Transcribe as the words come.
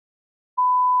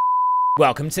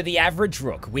Welcome to the Average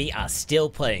Rook. We are still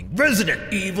playing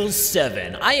Resident Evil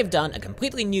 7. I have done a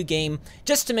completely new game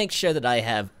just to make sure that I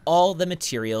have all the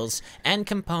materials and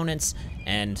components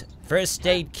and first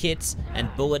aid kits and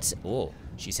bullets. Oh,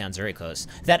 she sounds very close.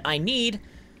 That I need,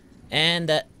 and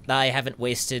that I haven't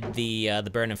wasted the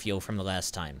burner fuel from the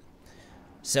last time.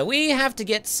 So we have to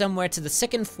get somewhere to the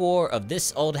second floor of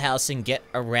this old house and get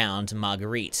around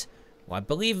Marguerite, who I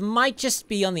believe might just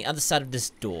be on the other side of this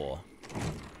door.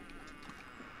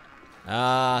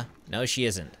 No she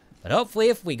isn't. But hopefully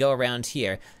if we go around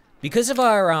here, because of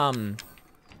our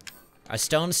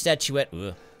stone statuette,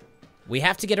 we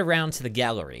have to get around to the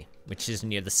gallery, which is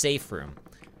near the safe room.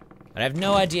 But I have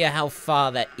no idea how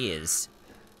far that is.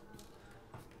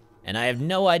 And I have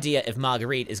no idea if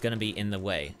Marguerite is gonna be in the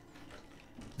way.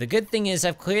 The good thing is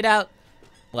I've cleared out,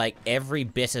 like, every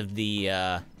bit of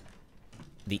the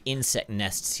insect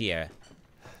nests here.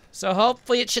 So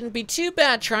hopefully it shouldn't be too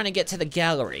bad trying to get to the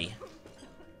gallery.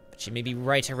 She may be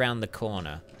right around the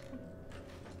corner.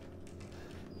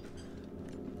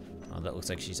 Oh, that looks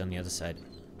like she's on the other side.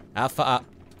 How far?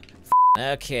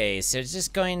 Okay, so it's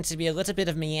just going to be a little bit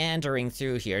of meandering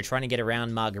through here, trying to get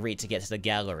around Marguerite to get to the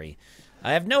gallery.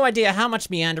 I have no idea how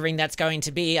much meandering that's going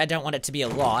to be. I don't want it to be a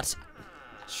lot.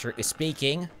 Strictly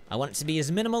speaking, I want it to be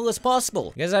as minimal as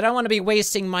possible, because I don't want to be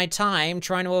wasting my time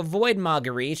trying to avoid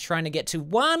Marguerite, trying to get to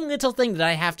one little thing that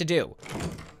I have to do.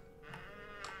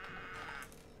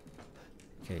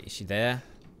 Okay, is she there?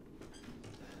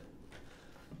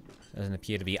 Doesn't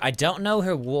appear to be. I don't know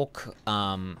her walk,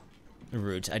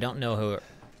 route. I don't know her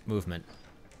movement.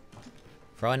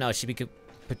 For all I know, she'd be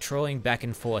patrolling back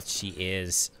and forth. She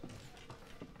is.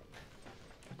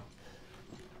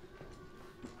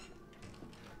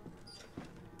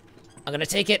 I'm gonna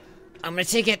take it. I'm gonna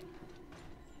take it.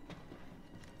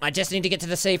 I just need to get to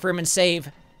the safe room and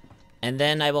save. And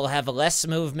then I will have less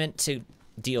movement to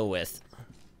deal with.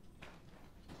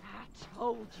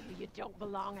 Told you don't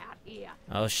belong out here.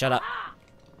 Oh, shut up.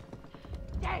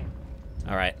 Damn.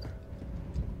 All right.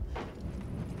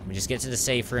 We just get to the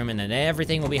safe room and then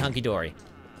everything will be hunky-dory.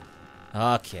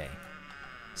 Okay.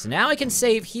 So now I can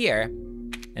save here.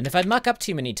 And if I muck up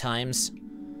too many times,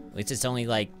 at least it's only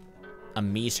like a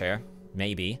meter,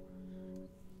 maybe.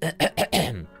 All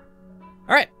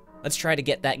right. Let's try to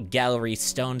get that gallery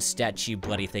stone statue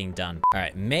bloody thing done. All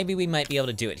right, maybe we might be able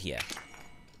to do it here.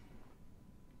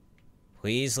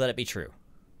 Please let it be true.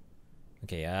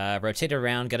 Okay, rotate it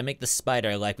around. Gotta make the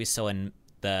spider like we saw in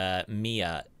the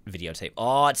Mia videotape.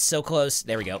 Oh, it's so close.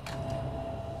 There we go.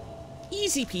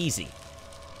 Easy peasy.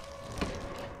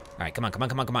 Alright, come on, come on,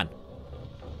 come on, come on.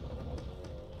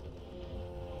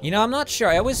 You know, I'm not sure.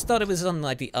 I always thought it was on,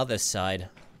 like, the other side.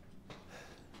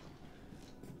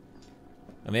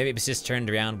 Or maybe it was just turned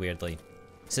around weirdly.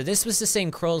 So this was the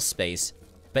same crawl space,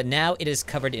 but now it is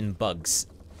covered in bugs.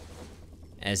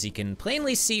 As you can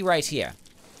plainly see right here.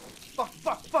 Fuck,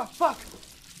 fuck, fuck, fuck!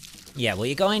 Yeah, well,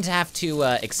 you're going to have to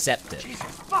accept it. Jesus,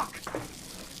 fuck!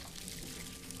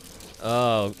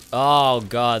 Oh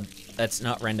god, that's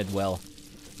not rendered well.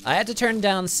 I had to turn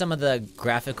down some of the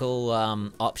graphical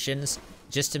options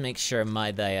just to make sure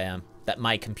that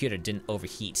my computer didn't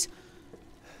overheat.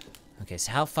 Okay,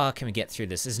 so how far can we get through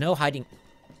this? There's no hiding.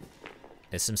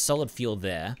 There's some solid fuel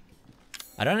there.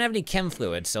 I don't have any chem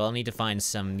fluid, so I'll need to find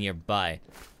some nearby.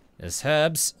 There's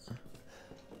herbs.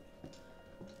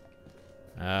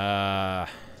 That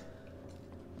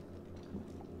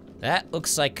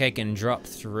looks like I can drop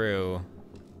through.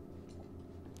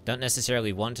 Don't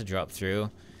necessarily want to drop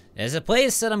through. There's a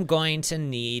place that I'm going to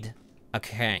need a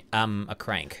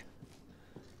crank.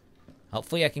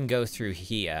 Hopefully I can go through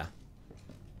here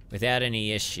without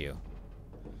any issue.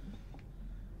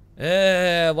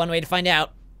 One way to find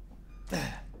out.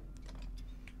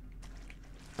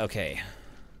 Okay.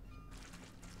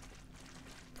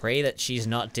 Pray that she's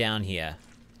not down here.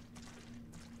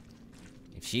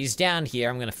 If she's down here,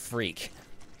 I'm gonna freak.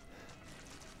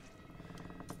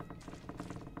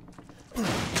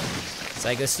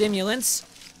 Psychostimulants.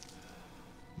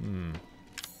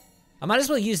 I might as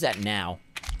well use that now.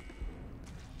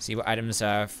 See what items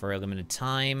are for a limited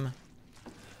time.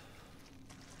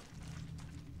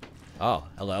 Oh,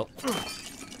 hello.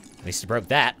 At least it broke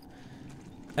that.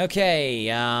 Okay,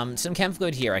 some chem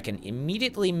fluid here. I can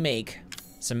immediately make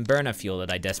some burner fuel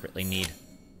that I desperately need.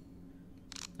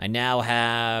 I now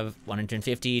have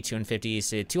 150, 250,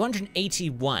 so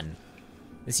 281.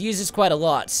 This uses quite a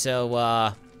lot,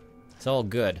 so, it's all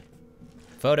good.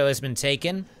 Photo has been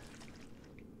taken.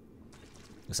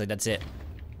 Looks like that's it.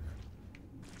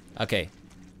 Okay.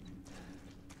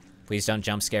 Please don't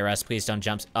jump scare us. Please don't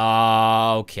jump.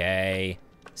 Okay.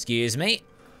 Excuse me.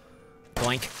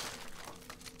 Boink.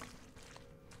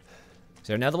 Is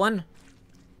there another one?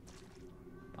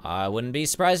 I wouldn't be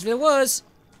surprised if there was.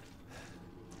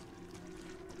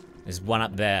 There's one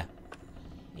up there.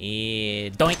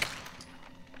 Doink.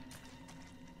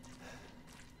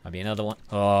 Might be another one.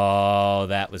 Oh,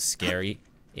 that was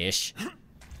scary-ish.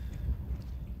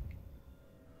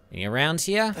 Any around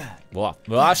here? Whoa.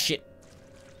 Oh, shit.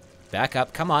 Back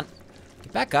up, come on.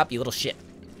 Get back up, you little shit.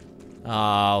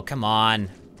 Oh, come on.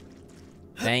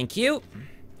 Thank you.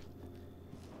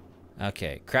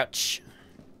 Okay, crouch.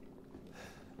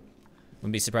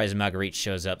 Wouldn't be surprised if Marguerite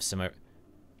shows up somewhere.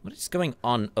 What is going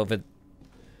on over...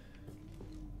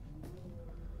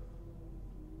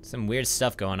 Some weird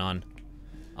stuff going on.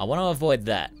 I want to avoid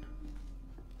that.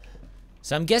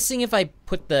 So I'm guessing if I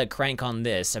put the crank on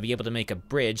this, I'll be able to make a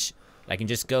bridge. I can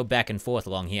just go back and forth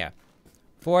along here.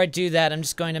 Before I do that, I'm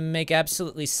just going to make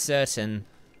absolutely certain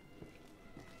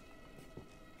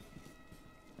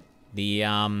the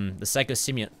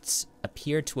psychostimulants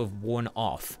appear to have worn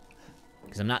off.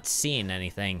 Because I'm not seeing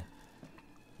anything.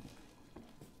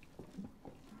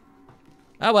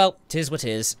 Oh well, tis what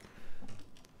tis.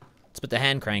 Let's put the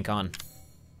hand crank on.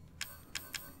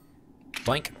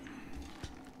 Boink.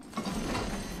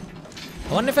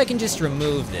 I wonder if I can just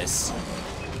remove this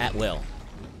at will.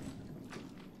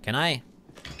 Can I?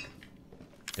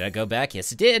 Did I go back?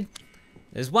 Yes, it did.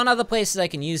 There's one other place that I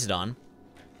can use it on.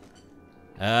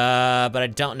 But I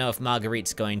don't know if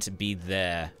Marguerite's going to be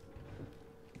there.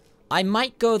 I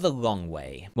might go the long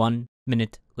way. 1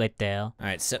 minute later.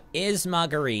 Alright, so is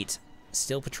Marguerite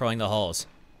still patrolling the halls?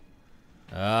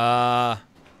 Not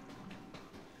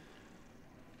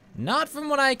from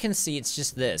what I can see, it's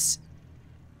just this.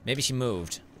 Maybe she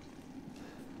moved.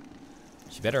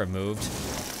 She better have moved.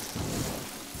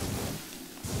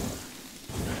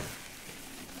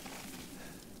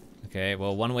 Okay,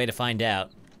 well, one way to find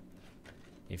out.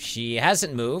 If she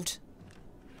hasn't moved,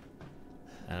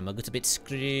 I'm a little bit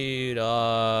screwed.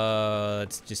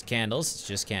 It's just candles. It's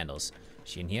just candles.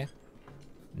 Is she in here?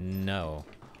 No.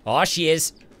 Oh, she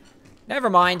is. Never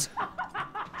mind.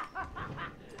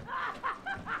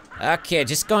 Okay,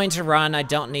 just going to run. I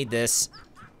don't need this.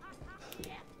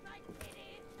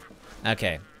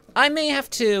 Okay. I may have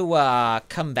to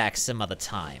come back some other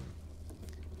time.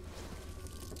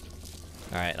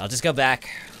 Alright, I'll just go back.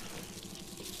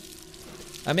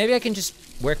 Maybe I can just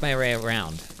work my way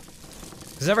around.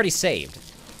 Because I've already saved.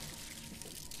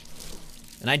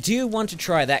 And I do want to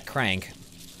try that crank.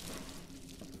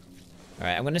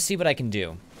 Alright, I'm gonna see what I can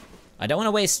do. I don't want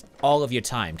to waste all of your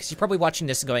time, because you're probably watching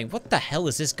this and going, what the hell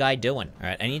is this guy doing?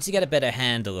 Alright, I need to get a better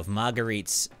handle of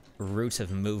Marguerite's route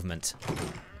of movement.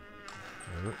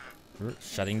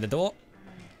 Shutting the door.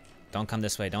 Don't come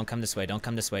this way, don't come this way, don't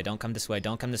come this way, don't come this way,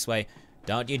 don't come this way.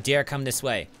 Don't you dare come this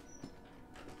way.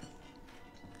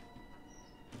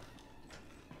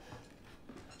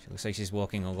 She looks like she's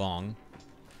walking along.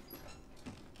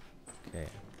 Okay.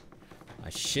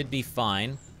 I should be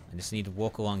fine. I just need to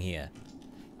walk along here.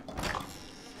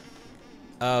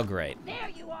 Oh, great. There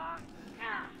you are.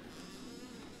 Ah.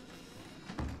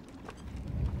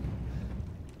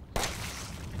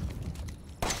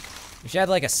 We should have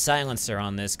like a silencer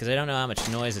on this, because I don't know how much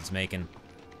noise it's making.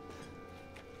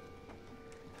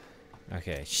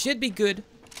 Okay, should be good.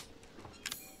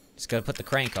 Just gotta put the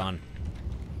crank on.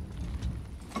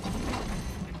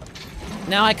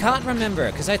 Now, I can't remember,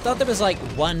 because I thought there was like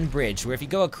one bridge where if you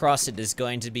go across it, it's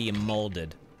going to be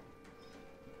molded.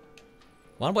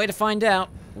 One way to find out.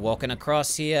 Walking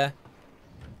across here.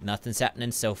 Nothing's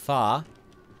happening so far.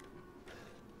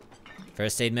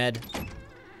 First aid med.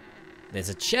 There's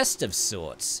a chest of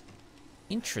sorts.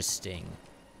 Interesting.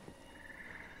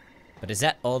 But is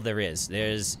that all there is?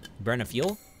 There's burn of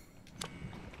fuel.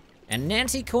 And an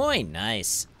anti-coin,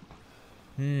 nice.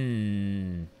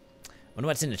 Wonder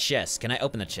what's in the chest. Can I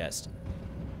open the chest?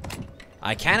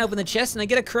 I can open the chest and I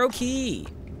get a crow key.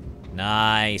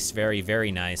 Nice, very,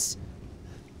 very nice.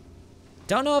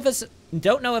 Don't know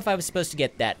if I was supposed to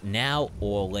get that now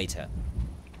or later.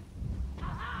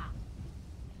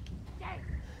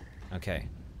 Okay.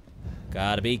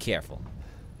 Gotta be careful.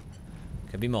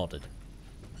 Could be molded.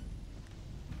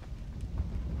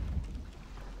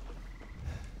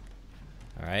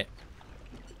 Alright.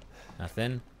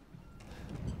 Nothing.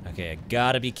 Okay, I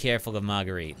gotta be careful of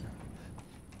Marguerite. Have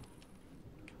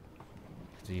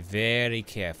to be very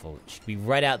careful. She should be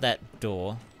right out that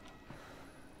door.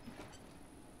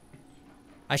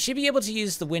 I should be able to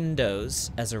use the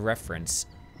windows as a reference.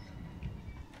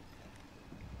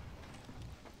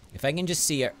 If I can just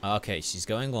see her. Okay, she's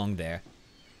going along there.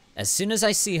 As soon as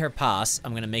I see her pass,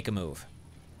 I'm gonna make a move.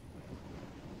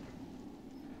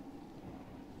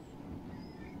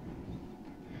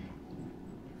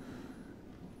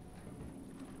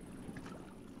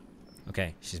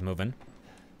 Okay, she's moving.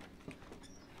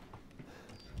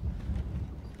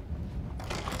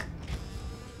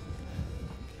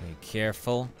 Be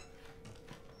careful.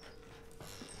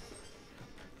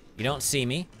 You don't see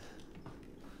me.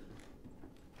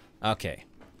 Okay.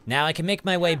 Now I can make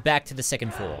my way back to the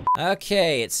second floor.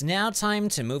 Okay, it's now time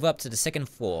to move up to the second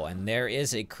floor, and there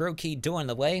is a crow key door in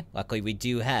the way. Luckily, we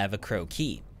do have a crow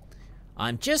key.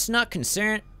 I'm just not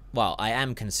concerned. Well, I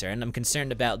am concerned. I'm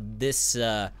concerned about this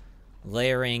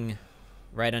layering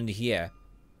right under here.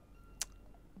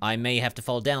 I may have to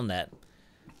fall down that.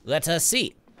 Let us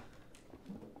see.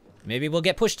 Maybe we'll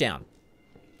get pushed down.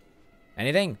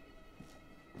 Anything?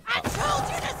 I told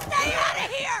you to stay out of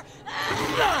here!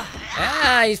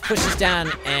 Ah, he's pushed us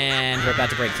down, and we're about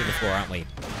to break through the floor, aren't we?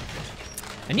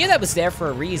 I knew that was there for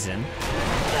a reason.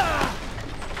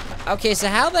 Okay, so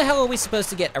how the hell are we supposed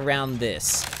to get around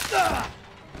this?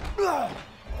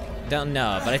 Don't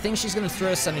know, but I think she's gonna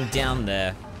throw something down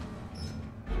there.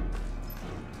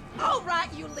 All right,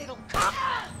 you little cock!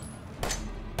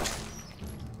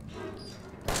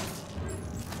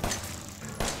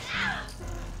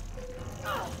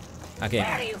 Okay.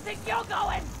 Where do you think you're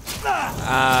going?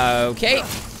 Okay.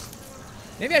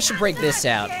 Maybe I should break this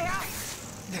out.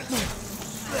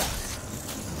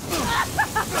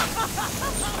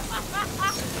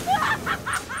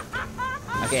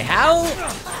 Okay, how?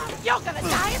 You're gonna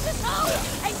die in this hole,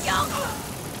 and you're...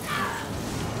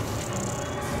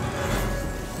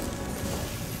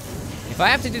 If I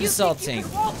have to do the salting. You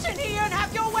can waltz in here and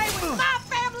have your way with my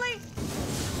family?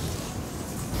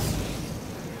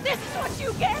 This is what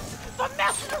you get for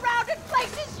messing around in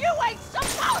places you ain't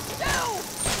supposed to!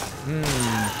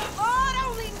 God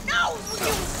only knows what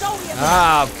you Zodiac.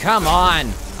 Oh, come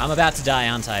on! I'm about to die,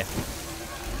 aren't I?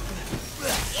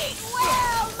 Eat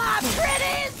well, my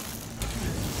pretties!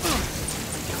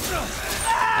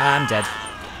 I'm dead.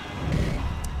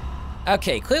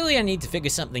 Okay, clearly I need to figure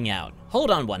something out.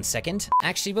 Hold on one second.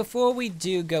 Actually, before we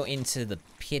do go into the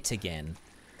pit again,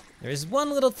 there is one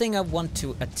little thing I want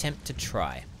to attempt to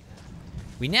try.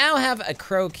 We now have a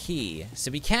crow key,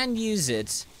 so we can use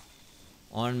it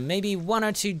on maybe 1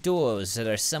 or 2 doors that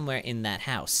are somewhere in that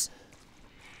house.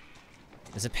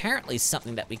 There's apparently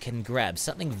something that we can grab,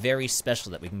 something very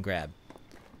special that we can grab.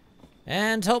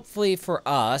 And hopefully for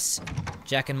us,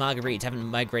 Jack and Marguerite haven't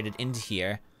migrated into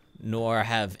here, nor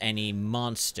have any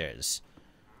monsters.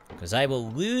 Because I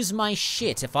will lose my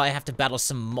shit if I have to battle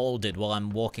some molded while I'm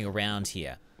walking around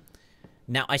here.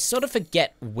 Now, I sort of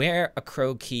forget where a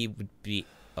crow key would be.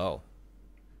 Oh.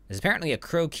 There's apparently a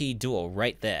crow key door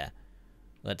right there.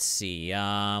 Let's see,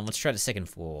 let's try the second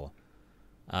floor.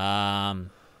 No,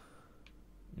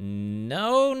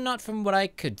 not from what I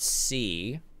could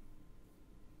see.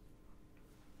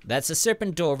 That's a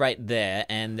serpent door right there,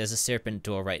 and there's a serpent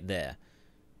door right there.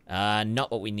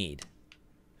 Not what we need.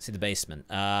 See the basement.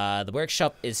 The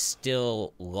workshop is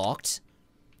still locked.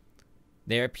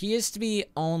 There appears to be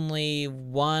only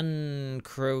one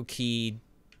crow key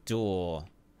door.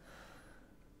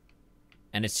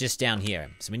 And it's just down here.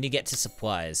 So we need to get to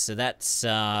supplies. So that's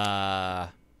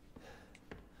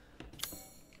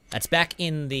back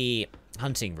in the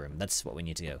hunting room. That's what we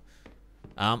need to go.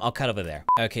 I'll cut over there.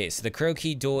 Okay, so the crow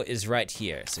key door is right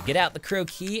here. So get out the crow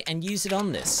key and use it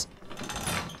on this.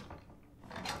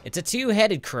 It's a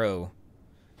 2-headed crow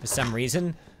for some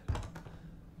reason.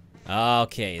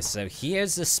 Okay, so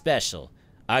here's the special.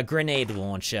 A grenade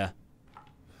launcher.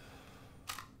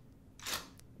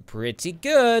 Pretty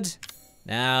good.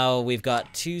 Now we've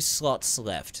got 2 slots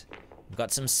left. We've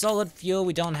got some solid fuel.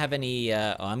 We don't have any,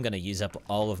 oh, I'm gonna use up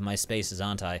all of my spaces,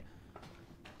 aren't I?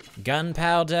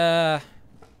 Gunpowder.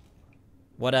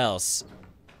 What else?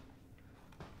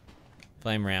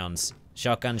 Flame rounds.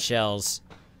 Shotgun shells.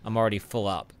 I'm already full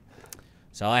up.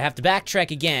 So I have to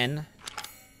backtrack again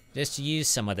just to use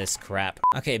some of this crap.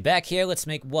 Okay, back here, let's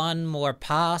make one more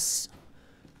pass.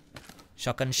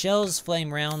 Shotgun shells,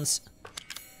 flame rounds.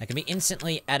 That can be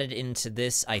instantly added into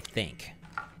this, I think.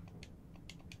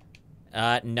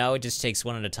 No, it just takes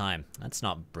one at a time. That's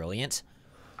not brilliant.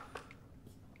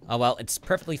 Oh well, it's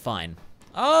perfectly fine.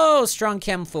 Oh, strong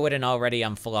chem fluid, and already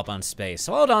I'm full up on space.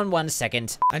 So hold on one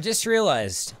second. I just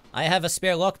realized I have a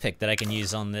spare lockpick that I can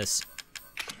use on this.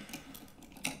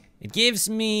 It gives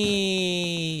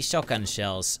me shotgun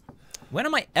shells. When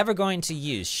am I ever going to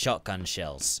use shotgun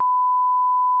shells?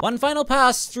 One final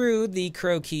pass through the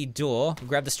crow key door.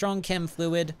 Grab the strong chem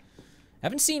fluid. I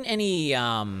haven't seen any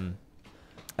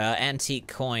antique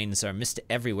coins or Mr.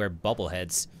 Everywhere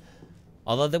bobbleheads.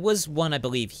 Although there was one, I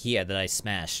believe, here that I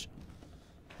smashed.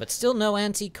 But still no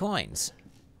antique coins.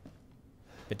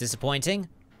 Bit disappointing.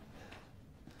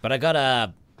 But I got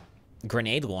a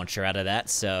grenade launcher out of that,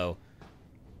 so...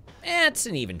 it's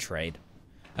an even trade.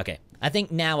 Okay, I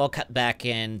think now I'll cut back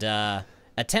and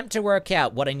attempt to work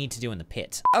out what I need to do in the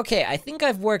pit. Okay, I think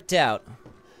I've worked out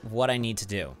what I need to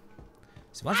do.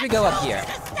 So once we go up here...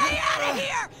 Stay out of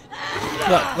here!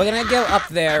 Look, we're gonna go up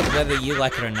there whether you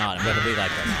like it or not, and whether we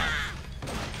like it or not.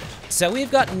 So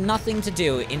we've got nothing to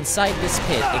do inside this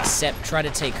pit except try to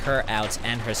take her out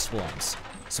and her swarms.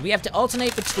 So we have to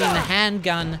alternate between the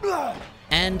handgun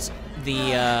and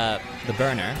the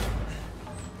burner.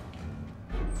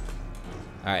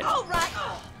 Alright. All right.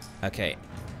 Okay.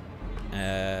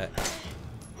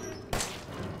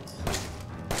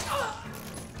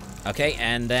 Okay,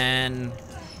 and then...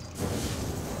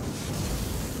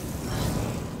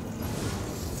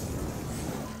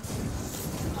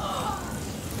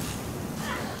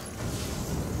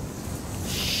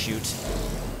 Shoot.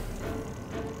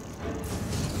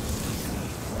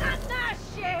 Not that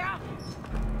share.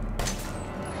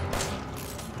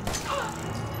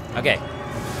 Okay.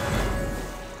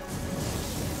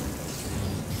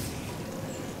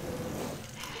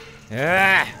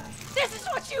 Ah! This is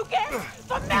what you get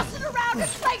for messing around in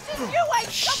places you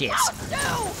ain't Shit. supposed to.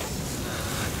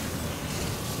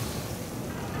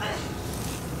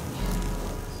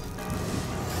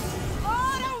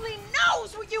 God only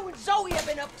knows what you and Zoe have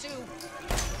been up to.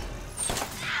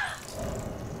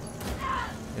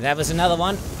 That was another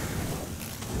one.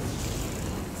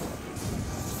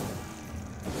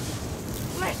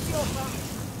 Bless your heart.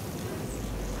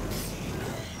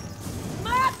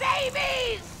 My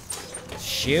babies!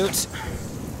 Shoot.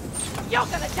 You're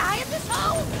gonna die in this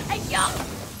hole, and you're...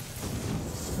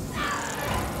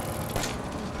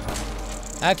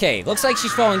 Okay, looks like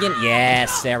she's falling in.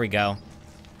 Yes, there we go.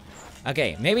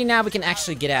 Okay, maybe now we can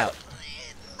actually get out.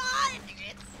 It's mine,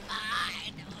 it's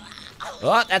mine.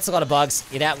 Oh, that's a lot of bugs.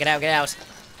 Get out, get out, get out.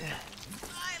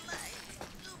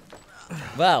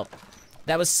 Well,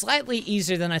 that was slightly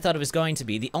easier than I thought it was going to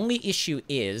be. The only issue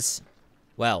is,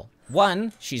 well,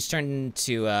 one, she's turned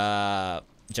into a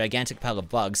gigantic pile of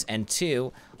bugs, and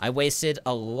two, I wasted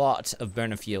a lot of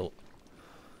burner fuel.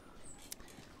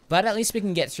 But at least we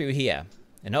can get through here,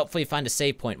 and hopefully find a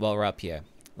save point while we're up here.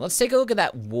 Let's take a look at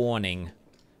that warning.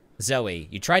 Zoe,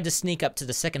 you tried to sneak up to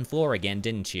the second floor again,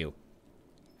 didn't you?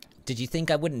 Did you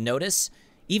think I wouldn't notice?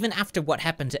 Even after what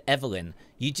happened to Evelyn,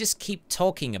 you just keep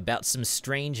talking about some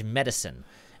strange medicine.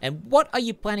 And what are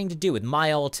you planning to do with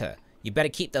my altar? You better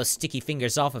keep those sticky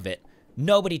fingers off of it.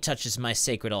 Nobody touches my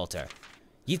sacred altar.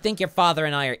 You think your father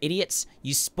and I are idiots?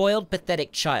 You spoiled,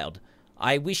 pathetic child.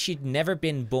 I wish you'd never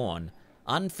been born.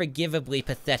 Unforgivably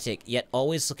pathetic, yet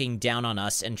always looking down on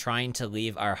us and trying to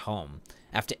leave our home.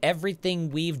 After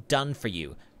everything we've done for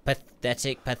you.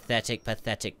 Pathetic, pathetic,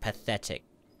 pathetic, pathetic.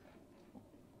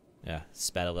 Yeah,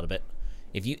 spat a little bit.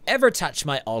 If you ever touch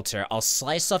my altar, I'll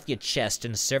slice off your chest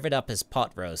and serve it up as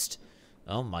pot roast.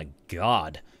 Oh my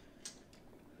god.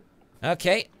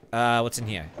 Okay, what's in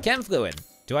here? Chem fluid.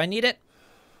 Do I need it?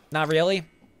 Not really.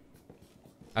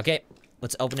 Okay,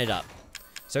 let's open it up.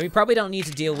 So we probably don't need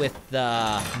to deal with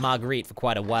Marguerite for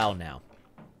quite a while now.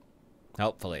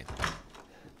 Hopefully.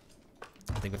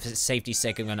 I think for safety's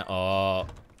sake I'm gonna... Oh,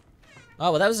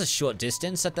 well that was a short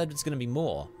distance. I thought it was gonna be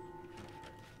more.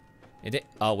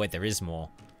 Oh wait, there is more.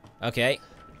 Okay.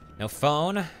 No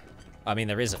phone. I mean,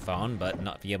 there is a phone, but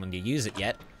not be able to use it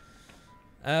yet.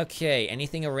 Okay,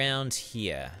 anything around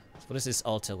here? What is this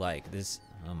altar like? This...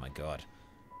 Oh my god.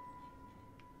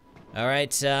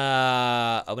 Alright,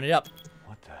 open it up.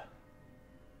 What the?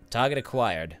 Target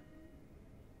acquired.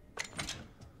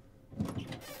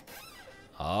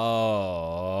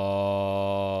 Oh.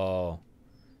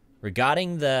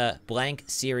 Regarding the blank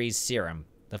series serum,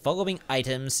 the following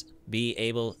items be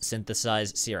able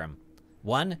synthesize serum.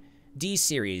 1. D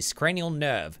series cranial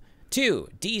nerve. 2.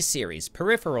 D series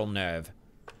peripheral nerve.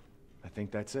 I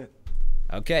think that's it.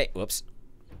 Okay, whoops.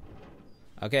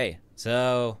 Okay,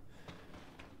 so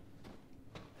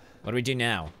what do we do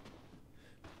now?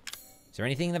 Is there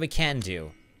anything that we can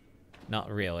do? Not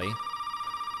really.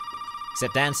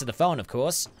 Except answer the phone, of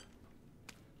course.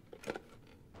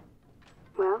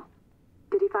 Well,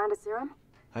 did he find a serum?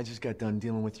 I just got done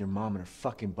dealing with your mom and her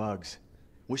fucking bugs.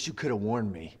 Wish you could have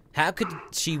warned me. How could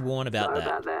she warn about Sorry that?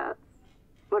 about that.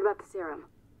 What about the serum?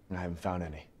 I haven't found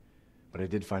any. But I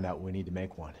did find out we need to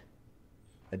make one.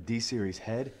 A D-series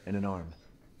head and an arm.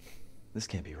 This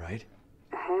can't be right.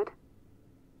 A head?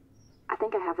 I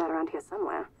think I have that around here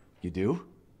somewhere. You do?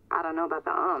 I don't know about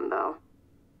the arm, though.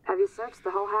 Have you searched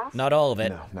the whole house? Not all of it.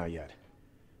 No, not yet.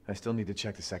 I still need to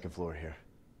check the second floor here.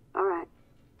 All right.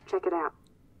 Check it out.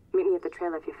 Meet me at the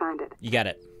trailer if you find it. You got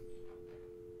it.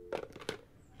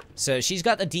 So she's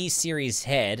got the D-series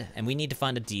head, and we need to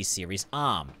find a D-series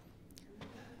arm.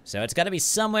 So it's got to be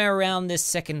somewhere around this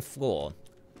second floor.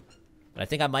 But I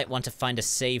think I might want to find a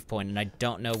save point, and I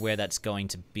don't know where that's going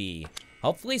to be.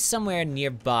 Hopefully somewhere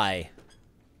nearby.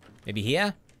 Maybe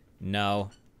here? No.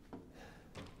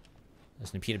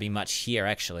 Doesn't appear to be much here,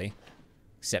 actually.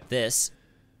 Except this.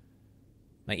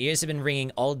 My ears have been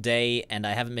ringing all day, and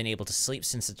I haven't been able to sleep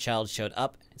since the child showed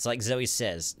up. It's like Zoe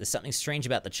says, there's something strange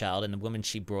about the child and the woman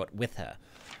she brought with her.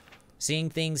 Seeing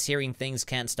things, hearing things,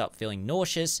 can't stop feeling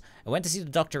nauseous. I went to see the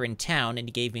doctor in town, and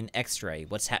he gave me an x-ray.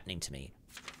 What's happening to me?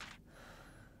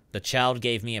 The child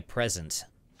gave me a present.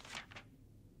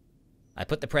 I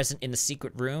put the present in the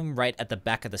secret room right at the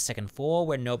back of the second floor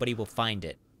where nobody will find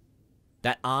it.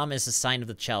 That arm is a sign of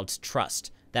the child's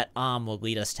trust. That arm will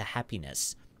lead us to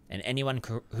happiness. And anyone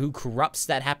who corrupts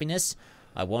that happiness,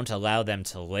 I won't allow them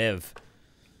to live.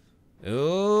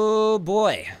 Oh,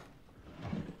 boy.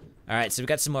 Alright, so we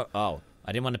got some more... Oh,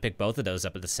 I didn't want to pick both of those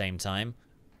up at the same time.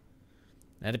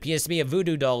 That appears to be a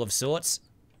voodoo doll of sorts.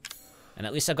 And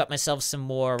at least I've got myself some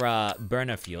more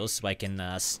burner fuel so I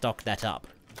can stock that up.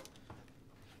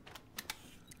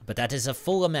 But that is a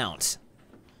full amount.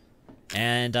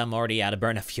 And I'm already out of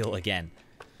burner fuel again.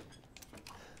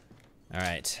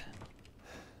 Alright.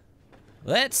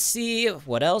 Let's see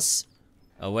what else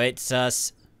awaits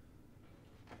us.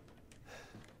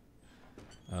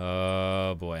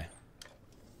 Oh, boy.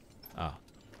 Oh.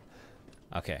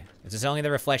 Okay. This is only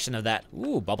the reflection of that.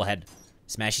 Ooh, bobblehead.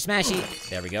 Smashy, smashy.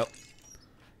 There we go.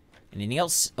 Anything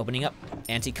else? Opening up.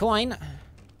 Anti-coin.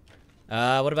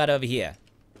 What about over here?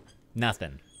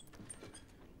 Nothing.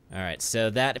 Alright, so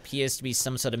that appears to be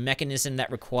some sort of mechanism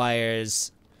that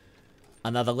requires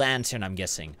another lantern, I'm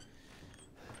guessing.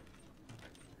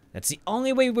 That's the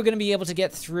only way we're gonna be able to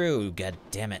get through. God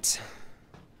damn it.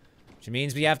 Which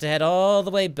means we have to head all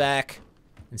the way back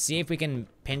and see if we can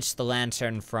pinch the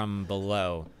lantern from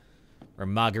below. Where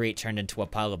Marguerite turned into a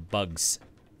pile of bugs.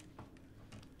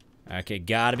 Okay,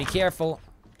 gotta be careful.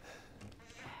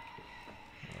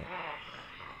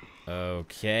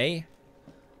 Okay.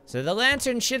 So the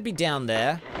lantern should be down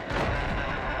there.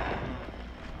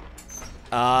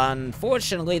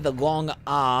 Unfortunately, the long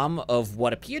arm of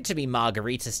what appeared to be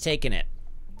Marguerite has taken it.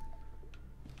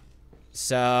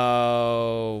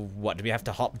 So, what, do we have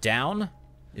to hop down?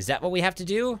 Is that what we have to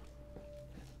do?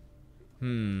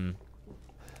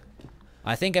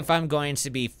 I think if I'm going to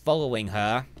be following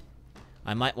her,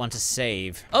 I might want to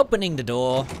save. Opening the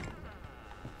door.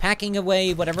 Packing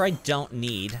away whatever I don't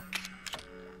need.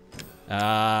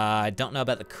 I don't know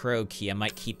about the crow key. I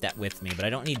might keep that with me, but I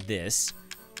don't need this.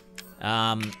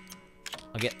 I'll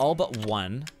get all but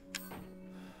one.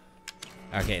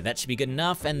 Okay, that should be good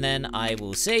enough, and then I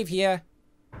will save here.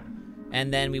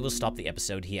 And then we will stop the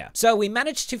episode here. So we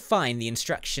managed to find the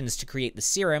instructions to create the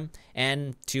serum,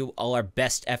 and to all our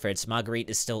best efforts, Marguerite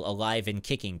is still alive and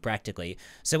kicking, practically.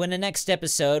 So in the next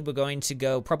episode, we're going to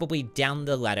go probably down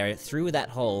the ladder, through that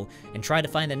hole, and try to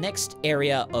find the next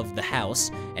area of the house,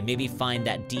 and maybe find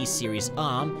that D-series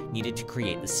arm needed to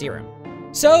create the serum.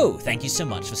 So, thank you so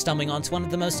much for stumbling onto one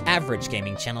of the most average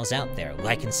gaming channels out there.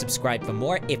 Like and subscribe for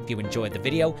more if you enjoyed the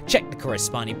video. Check the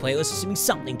corresponding playlist assuming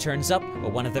something turns up, or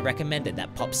one of the recommended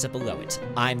that pops up below it.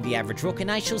 I'm the Average Rook,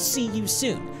 and I shall see you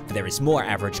soon, for there is more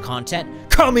average content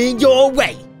coming your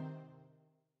way!